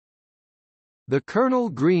The Colonel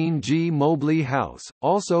Green G. Mobley House,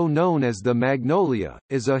 also known as the Magnolia,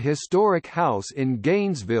 is a historic house in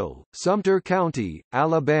Gainesville, Sumter County,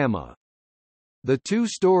 Alabama. The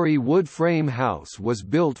two-story wood frame house was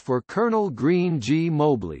built for Colonel Green G.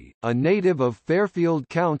 Mobley, a native of Fairfield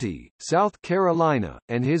County, South Carolina,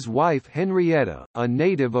 and his wife Henrietta, a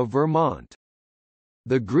native of Vermont.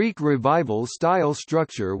 The Greek Revival-style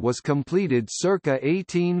structure was completed circa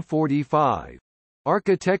 1845.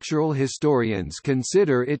 Architectural historians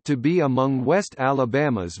consider it to be among West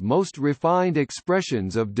Alabama's most refined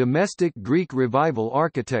expressions of domestic Greek Revival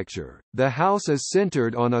architecture. The house is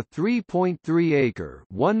centered on a 3.3-acre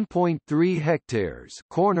 (1.3 hectares)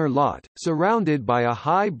 corner lot, surrounded by a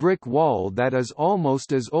high brick wall that is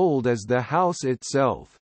almost as old as the house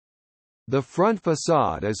itself. The front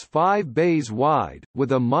facade is 5 bays wide,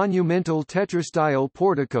 with a monumental tetrastyle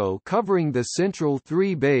portico covering the central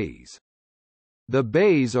 3 bays. The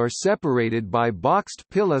bays are separated by boxed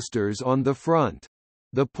pilasters on the front.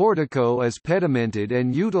 The portico is pedimented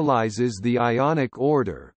and utilizes the Ionic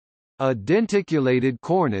order. A denticulated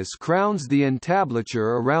cornice crowns the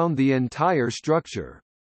entablature around the entire structure.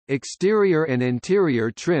 Exterior and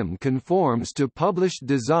interior trim conforms to published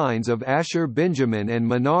designs of Asher Benjamin and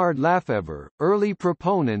Menard Lafever, early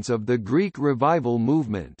proponents of the Greek Revival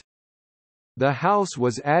movement. The house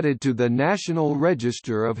was added to the National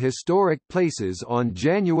Register of Historic Places on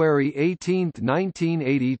January 18,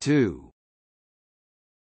 1982.